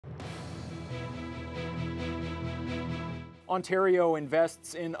Ontario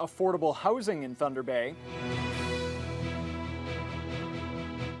invests in affordable housing in Thunder Bay.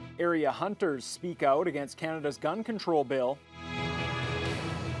 Area hunters speak out against Canada's gun control bill.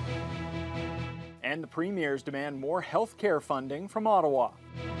 And the premiers demand more health care funding from Ottawa.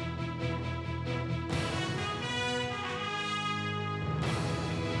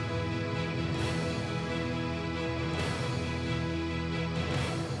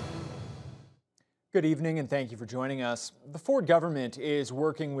 Good evening and thank you for joining us. The Ford government is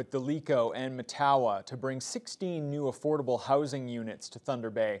working with Delico and Matawa to bring 16 new affordable housing units to Thunder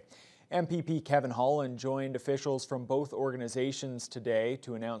Bay. MPP Kevin Holland joined officials from both organizations today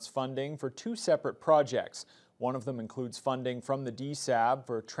to announce funding for two separate projects. One of them includes funding from the DSAB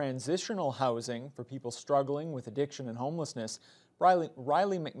for transitional housing for people struggling with addiction and homelessness. Riley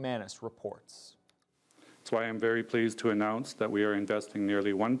McManus reports. That's why I'm very pleased to announce that we are investing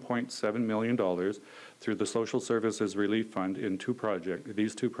nearly $1.7 million through the Social Services Relief Fund in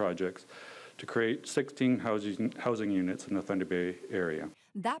these two projects to create 16 housing units in the Thunder Bay area.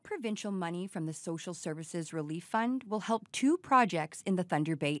 That provincial money from the Social Services Relief Fund will help two projects in the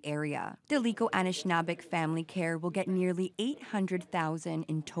Thunder Bay area. Delico Anishinabek Family Care will get nearly $800,000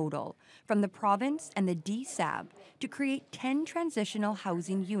 in total from the province and the DSAB to create 10 transitional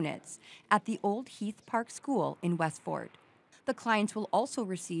housing units at the Old Heath Park School in Westford. The clients will also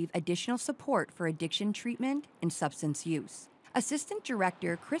receive additional support for addiction treatment and substance use. Assistant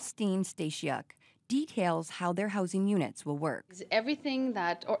Director Christine Stasiuk details how their housing units will work. Everything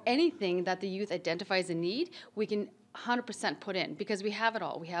that, or anything that the youth identifies a need, we can 100% put in because we have it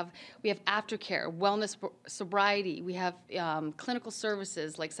all. We have aftercare, wellness, sobriety. We have clinical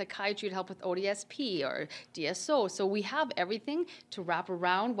services like psychiatry to help with ODSP or DSO. So we have everything to wrap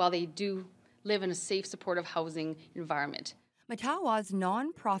around while they do live in a safe, supportive housing environment. Matawa's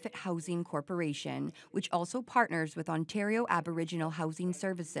non-profit housing corporation, which also partners with Ontario Aboriginal Housing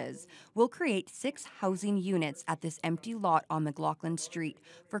Services, will create 6 housing units at this empty lot on McLaughlin Street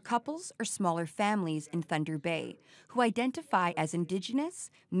for couples or smaller families in Thunder Bay who identify as Indigenous,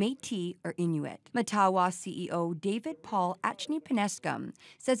 Métis, or Inuit. Matawa CEO David Paul Achny-Penescum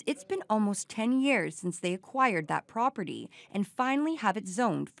says it's been almost 10 years since they acquired that property and finally have it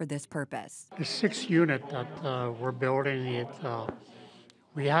zoned for this purpose. The 6th unit that we're building,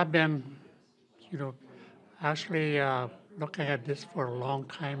 we have been, actually looking at this for a long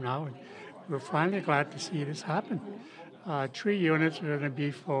time now, and we're finally glad to see this happen. 3 units are going to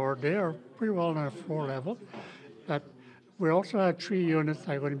be they are pretty well on a floor level, but we also have 3 units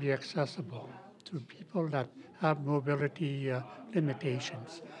that are going to be accessible to people that have mobility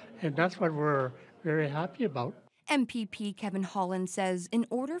limitations, and that's what we're very happy about. MPP Kevin Holland says in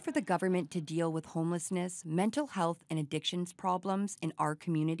order for the government to deal with homelessness, mental health, and addictions problems in our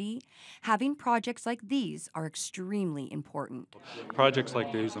community, having projects like these are extremely important. Projects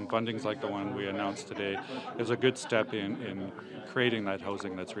like these and fundings like the one we announced today is a good step in creating that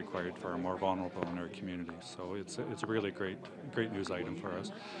housing that's required for our more vulnerable in our community. So it's a really great news item for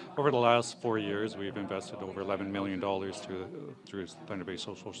us. Over the last 4 years, we've invested over $11 million through Thunder Bay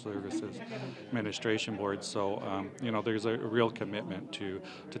Social Services Administration Board. So there's a real commitment to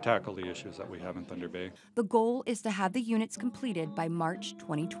tackle the issues that we have in Thunder Bay. The goal is to have the units completed by March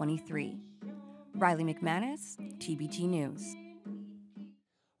 2023. Riley McManus, TBT News.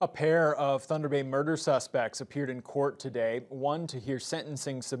 A pair of Thunder Bay murder suspects appeared in court today, one to hear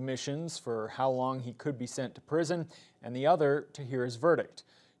sentencing submissions for how long he could be sent to prison, and the other to hear his verdict.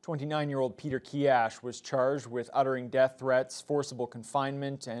 29-year-old Peter Kiash was charged with uttering death threats, forcible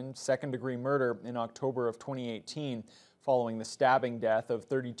confinement, and second-degree murder in October of 2018, following the stabbing death of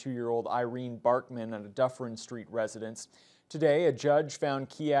 32-year-old Irene Barkman at a Dufferin Street residence. Today, a judge found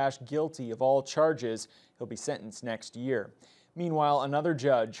Kiash guilty of all charges. He'll be sentenced next year. Meanwhile, another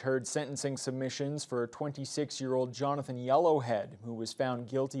judge heard sentencing submissions for 26-year-old Jonathan Yellowhead, who was found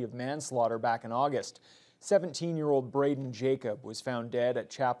guilty of manslaughter back in August. 17-year-old Braden Jacob was found dead at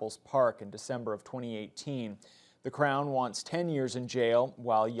Chapels Park in December of 2018. The Crown wants 10 years in jail,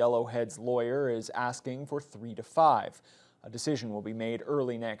 while Yellowhead's lawyer is asking for 3 to 5. A decision will be made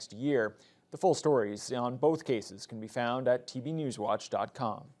early next year. The full stories on both cases can be found at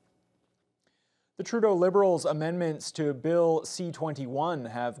tbnewswatch.com. The Trudeau Liberals' amendments to Bill C-21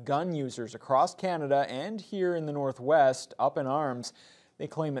 have gun users across Canada and here in the Northwest up in arms. They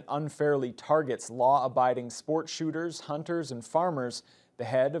claim it unfairly targets law-abiding sport shooters, hunters, and farmers. The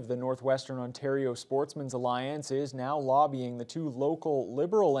head of the Northwestern Ontario Sportsmen's Alliance is now lobbying the 2 local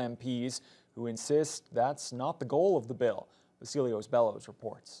Liberal MPs who insist that's not the goal of the bill. Vasilios Bellows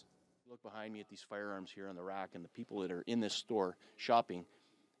reports. Look behind me at these firearms here on the rack, and the people that are in this store shopping,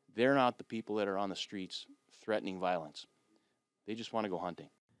 they're not the people that are on the streets threatening violence. They just want to go hunting.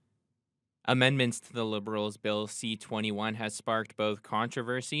 Amendments to the Liberals' Bill C-21 has sparked both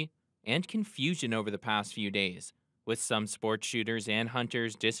controversy and confusion over the past few days, with some sports shooters and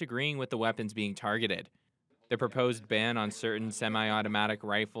hunters disagreeing with the weapons being targeted. The proposed ban on certain semi-automatic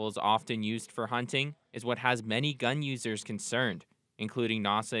rifles often used for hunting is what has many gun users concerned, including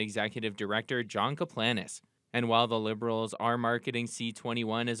NASA Executive Director John Kaplanis. And while the Liberals are marketing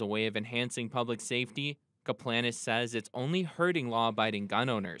C-21 as a way of enhancing public safety, Kaplanis says it's only hurting law-abiding gun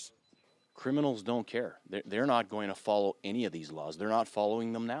owners. Criminals don't care. They're not going to follow any of these laws. They're not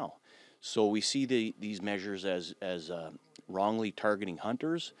following them now. So we see these measures as wrongly targeting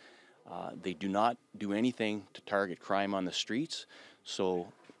hunters. They do not do anything to target crime on the streets. So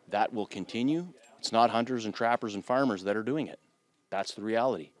that will continue. It's not hunters and trappers and farmers that are doing it. That's the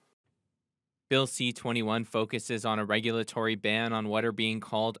reality. Bill C-21 focuses on a regulatory ban on what are being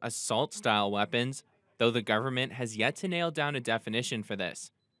called assault-style weapons, though the government has yet to nail down a definition for this.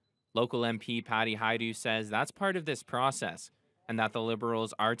 Local MP Patty Haidu says that's part of this process, and that the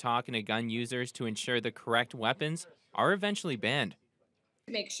Liberals are talking to gun users to ensure the correct weapons are eventually banned.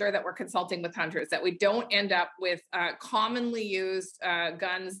 Make sure that we're consulting with hunters, that we don't end up with commonly used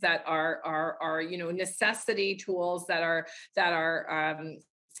guns that are necessity tools that are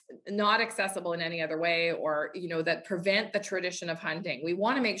not accessible in any other way, or that prevent the tradition of hunting. We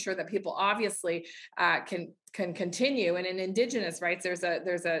want to make sure that people obviously can continue, and in Indigenous rights, there's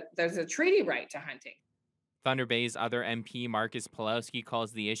a treaty right to hunting. Thunder Bay's other MP, Marcus Pawlowski,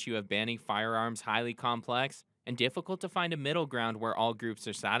 calls the issue of banning firearms highly complex and difficult to find a middle ground where all groups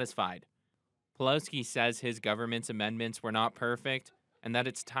are satisfied. Pawlowski says his government's amendments were not perfect and that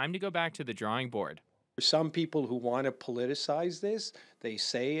it's time to go back to the drawing board. Some people who want to politicize this, they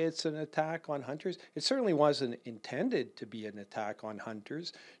say it's an attack on hunters. It certainly wasn't intended to be an attack on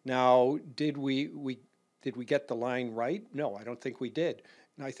hunters. Now, did we get the line right? No, I don't think we did.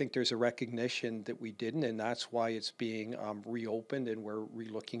 And I think there's a recognition that we didn't, and that's why it's being reopened and we're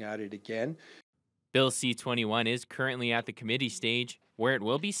relooking at it again. Bill C-21 is currently at the committee stage, where it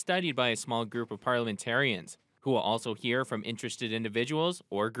will be studied by a small group of parliamentarians, who will also hear from interested individuals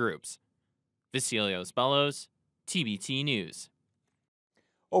or groups. Vasilios Bellos, TBT News.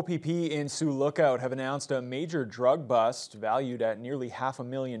 OPP in Sioux Lookout have announced a major drug bust valued at nearly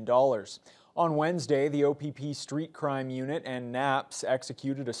 $500,000. On Wednesday, the OPP Street Crime Unit and NAPS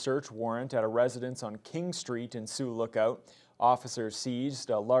executed a search warrant at a residence on King Street in Sioux Lookout. Officers seized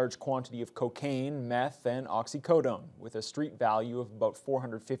a large quantity of cocaine, meth, and oxycodone with a street value of about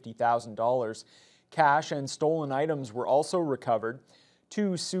 $450,000. Cash and stolen items were also recovered.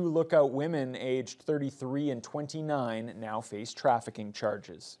 2 Sioux Lookout women aged 33 and 29 now face trafficking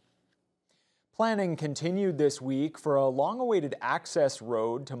charges. Planning continued this week for a long-awaited access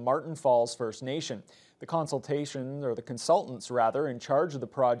road to Martin Falls First Nation. The consultants in charge of the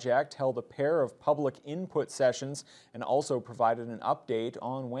project held a pair of public input sessions and also provided an update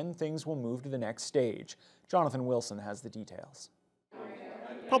on when things will move to the next stage. Jonathan Wilson has the details.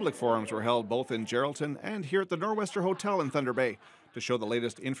 Public forums were held both in Geraldton and here at the Norwester Hotel in Thunder Bay to show the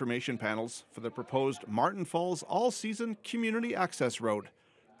latest information panels for the proposed Martin Falls All-Season Community Access Road.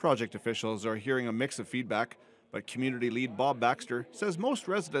 Project officials are hearing a mix of feedback, but community lead Bob Baxter says most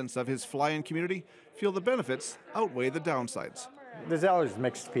residents of his fly-in community feel the benefits outweigh the downsides. There's always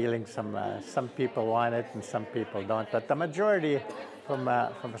mixed feelings. Some people want it and some people don't, but the majority, from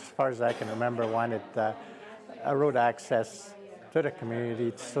as far as I can remember, wanted a road access to the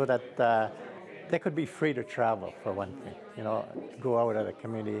community so that they could be free to travel, for one thing, go out of the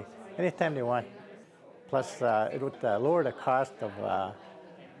community anytime they want. Plus, it would lower the cost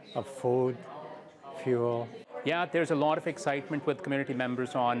of food, fuel. Yeah, there's a lot of excitement with community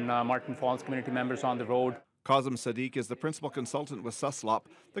members on Martin Falls, community members on the road. Kazim Sadiq is the principal consultant with Suslop,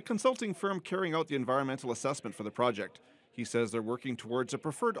 the consulting firm carrying out the environmental assessment for the project. He says they're working towards a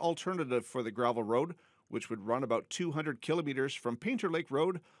preferred alternative for the gravel road, which would run about 200 kilometers from Painter Lake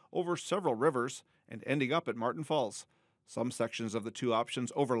Road over several rivers and ending up at Martin Falls. Some sections of the two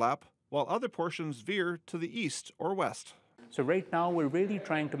options overlap, while other portions veer to the east or west. So right now we're really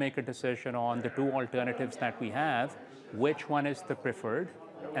trying to make a decision on the two alternatives that we have, which one is the preferred,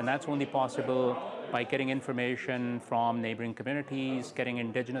 and that's only possible by getting information from neighboring communities, getting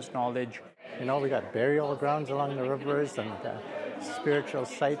Indigenous knowledge. We got burial grounds along the rivers and spiritual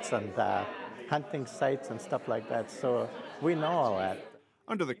sites and hunting sites and stuff like that, so we know all that.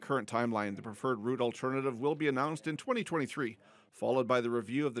 Under the current timeline, the preferred route alternative will be announced in 2023, followed by the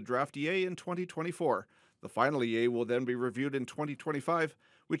review of the draft EA in 2024. The final EA will then be reviewed in 2025,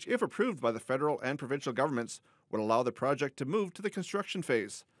 which, if approved by the federal and provincial governments, would allow the project to move to the construction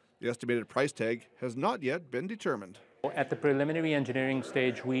phase. The estimated price tag has not yet been determined. At the preliminary engineering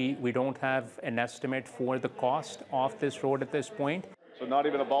stage, we don't have an estimate for the cost of this road at this point. So not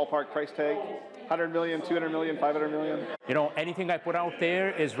even a ballpark price tag? 100 million, 200 million, 500 million? You know, anything I put out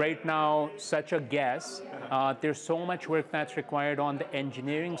there is right now such a guess. There's so much work that's required on the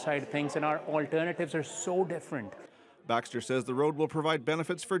engineering side of things, and our alternatives are so different. Baxter says the road will provide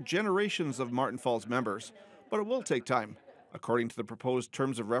benefits for generations of Martin Falls members, but it will take time. According to the proposed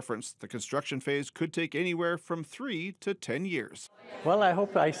terms of reference, the construction phase could take anywhere from 3 to 10 years. Well, I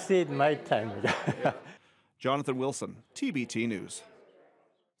hope I see it in my time. Jonathan Wilson, TBT News.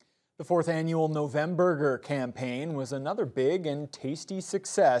 The 4th annual Novemberger campaign was another big and tasty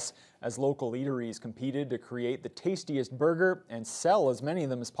success as local eateries competed to create the tastiest burger and sell as many of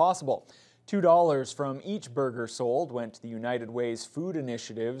them as possible. $2 from each burger sold went to the United Way's food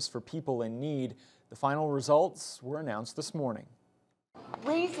initiatives for people in need. The final results were announced this morning.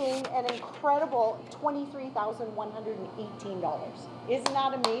 Raising an incredible $23,118. Isn't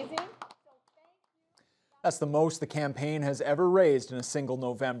that amazing? That's the most the campaign has ever raised in a single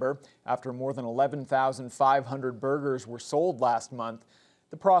November. After more than 11,500 burgers were sold last month,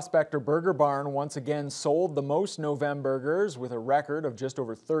 the Prospector Burger Barn once again sold the most Novembergers with a record of just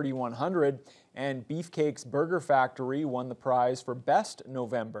over 3,100, and Beefcake's Burger Factory won the prize for Best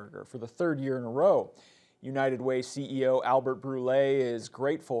Novemberger for the 3rd year in a row. United Way CEO Albert Brule is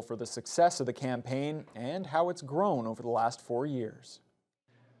grateful for the success of the campaign and how it's grown over the last 4 years.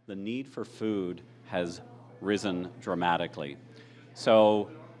 The need for food has risen dramatically. So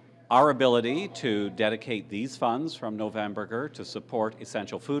our ability to dedicate these funds from Novemberger to support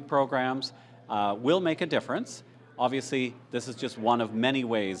essential food programs will make a difference. Obviously, this is just one of many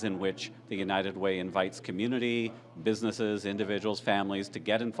ways in which the United Way invites community, businesses, individuals, families to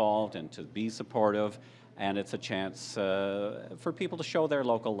get involved and to be supportive, and it's a chance for people to show their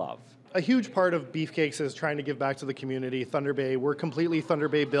local love. A huge part of Beefcakes is trying to give back to the community. Thunder Bay, we're completely Thunder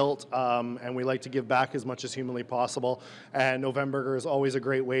Bay built, and we like to give back as much as humanly possible. And Novemberger is always a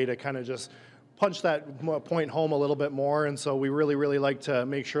great way to kind of just punch that point home a little bit more. And so we really, really like to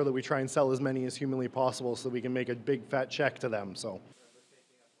make sure that we try and sell as many as humanly possible so that we can make a big fat check to them. So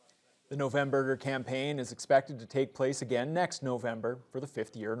the Novemberger campaign is expected to take place again next November for the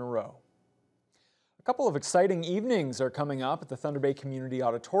 5th year in a row. A couple of exciting evenings are coming up at the Thunder Bay Community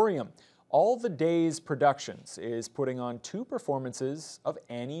Auditorium. All the Days Productions is putting on 2 performances of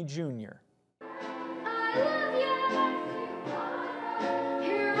Annie Jr.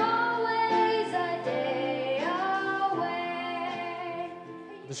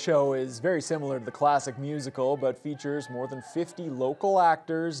 The show is very similar to the classic musical, but features more than 50 local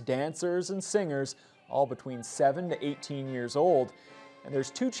actors, dancers, and singers, all between 7 to 18 years old. And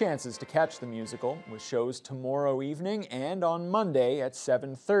there's 2 chances to catch the musical, with shows tomorrow evening and on Monday at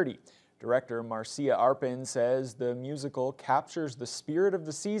 7:30. Director Marcia Arpin says the musical captures the spirit of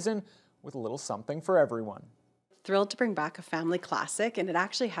the season with a little something for everyone. Thrilled to bring back a family classic, and it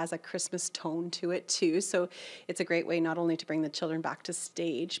actually has a Christmas tone to it too, so it's a great way not only to bring the children back to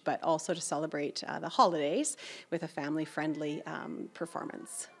stage, but also to celebrate the holidays with a family-friendly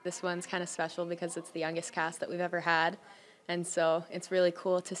performance. This one's kind of special because it's the youngest cast that we've ever had. And so it's really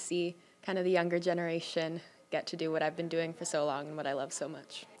cool to see kind of the younger generation get to do what I've been doing for so long and what I love so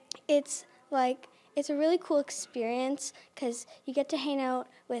much. It's a really cool experience because you get to hang out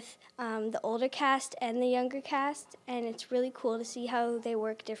with the older cast and the younger cast, and it's really cool to see how they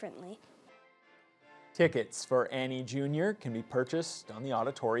work differently. Tickets for Annie Jr. can be purchased on the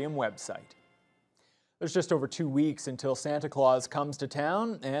auditorium website. There's just over 2 weeks until Santa Claus comes to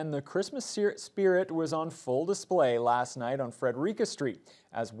town, and the Christmas spirit was on full display last night on Frederica Street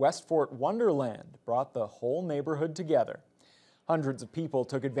as Westfort Wonderland brought the whole neighborhood together. Hundreds of people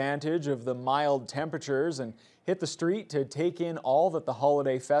took advantage of the mild temperatures and hit the street to take in all that the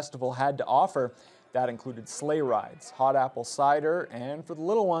holiday festival had to offer. That included sleigh rides, hot apple cider, and for the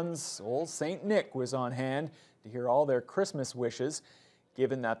little ones, old St. Nick was on hand to hear all their Christmas wishes.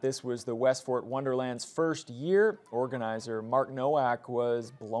 Given that this was the Westfort Wonderland's first year, organizer Mark Nowak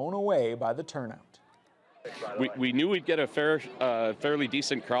was blown away by the turnout. We knew we'd get a fairly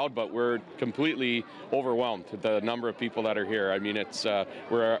decent crowd, but we're completely overwhelmed with the number of people that are here. I mean, it's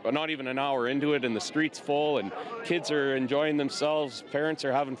we're not even an hour into it, and the street's full, and kids are enjoying themselves, parents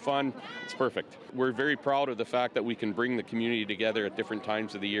are having fun. It's perfect. We're very proud of the fact that we can bring the community together at different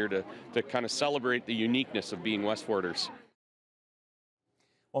times of the year to kind of celebrate the uniqueness of being Westforters.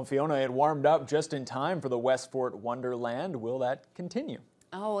 Well, Fiona, it warmed up just in time for the Westfort Wonderland. Will that continue?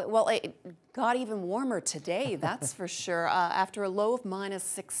 Oh, well, it got even warmer today, that's for sure. After a low of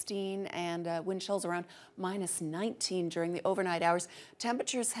 -16 and wind chills around -19 during the overnight hours,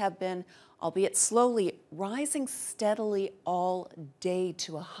 temperatures have been, albeit slowly, rising steadily all day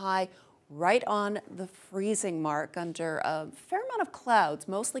to a high right on the freezing mark under a fair amount of clouds,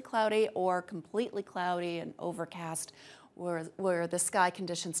 mostly cloudy or completely cloudy and overcast were the sky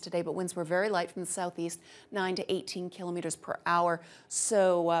conditions today, but winds were very light from the southeast, 9 to 18 kilometers per hour.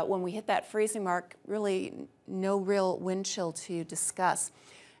 So when we hit that freezing mark, really no real wind chill to discuss.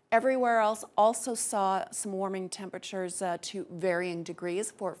 Everywhere else also saw some warming temperatures to varying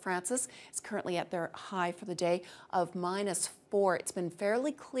degrees. Fort Frances is currently at their high for the day of -4. It's been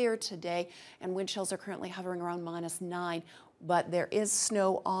fairly clear today, and wind chills are currently hovering around -9, but there is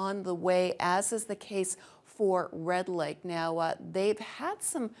snow on the way, as is the case for Red Lake. Now, they've had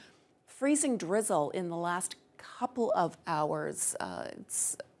some freezing drizzle in the last couple of hours.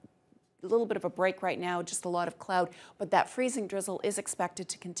 It's a little bit of a break right now, just a lot of cloud, but that freezing drizzle is expected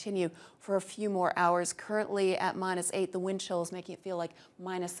to continue for a few more hours. Currently at -8, the wind chill is making it feel like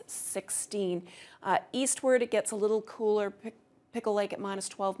 -16. Eastward, it gets a little cooler. Pickle Lake at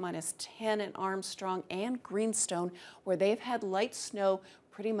 -12, -10 in Armstrong and Greenstone, where they've had light snow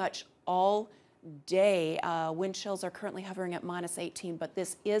pretty much all day. Wind chills are currently hovering at -18, but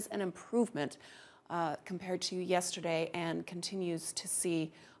this is an improvement compared to yesterday and continues to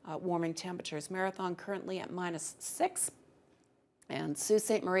see warming temperatures. Marathon currently at -6, and Sault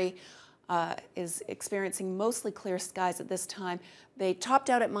Ste. Marie is experiencing mostly clear skies at this time. They topped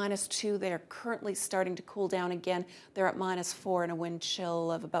out at -2. They're currently starting to cool down again. They're at -4 and a wind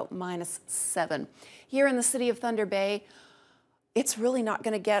chill of about -7. Here in the city of Thunder Bay, it's really not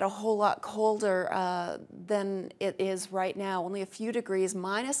going to get a whole lot colder than it is right now. Only a few degrees.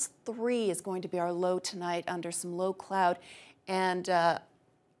 -3 is going to be our low tonight under some low cloud. And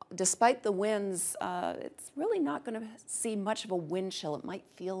despite the winds, it's really not going to see much of a wind chill. It might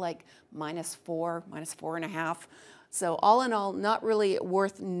feel like -4, -4.5. So all in all, not really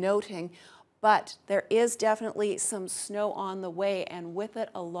worth noting. But there is definitely some snow on the way, and with it,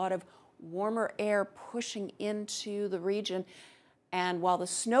 a lot of warmer air pushing into the region. And while the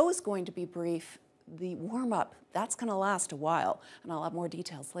snow is going to be brief, the warm-up, that's going to last a while. And I'll have more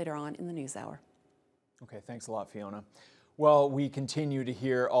details later on in the news hour. Okay, thanks a lot, Fiona. Well, we continue to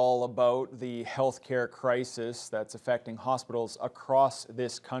hear all about the healthcare crisis that's affecting hospitals across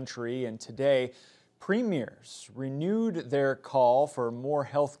this country. And today, premiers renewed their call for more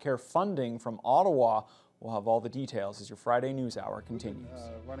healthcare funding from Ottawa. We'll have all the details as your Friday News Hour continues.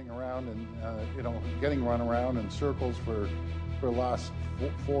 Running around and, getting run around in circles for the last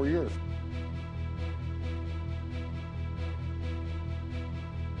 4 years.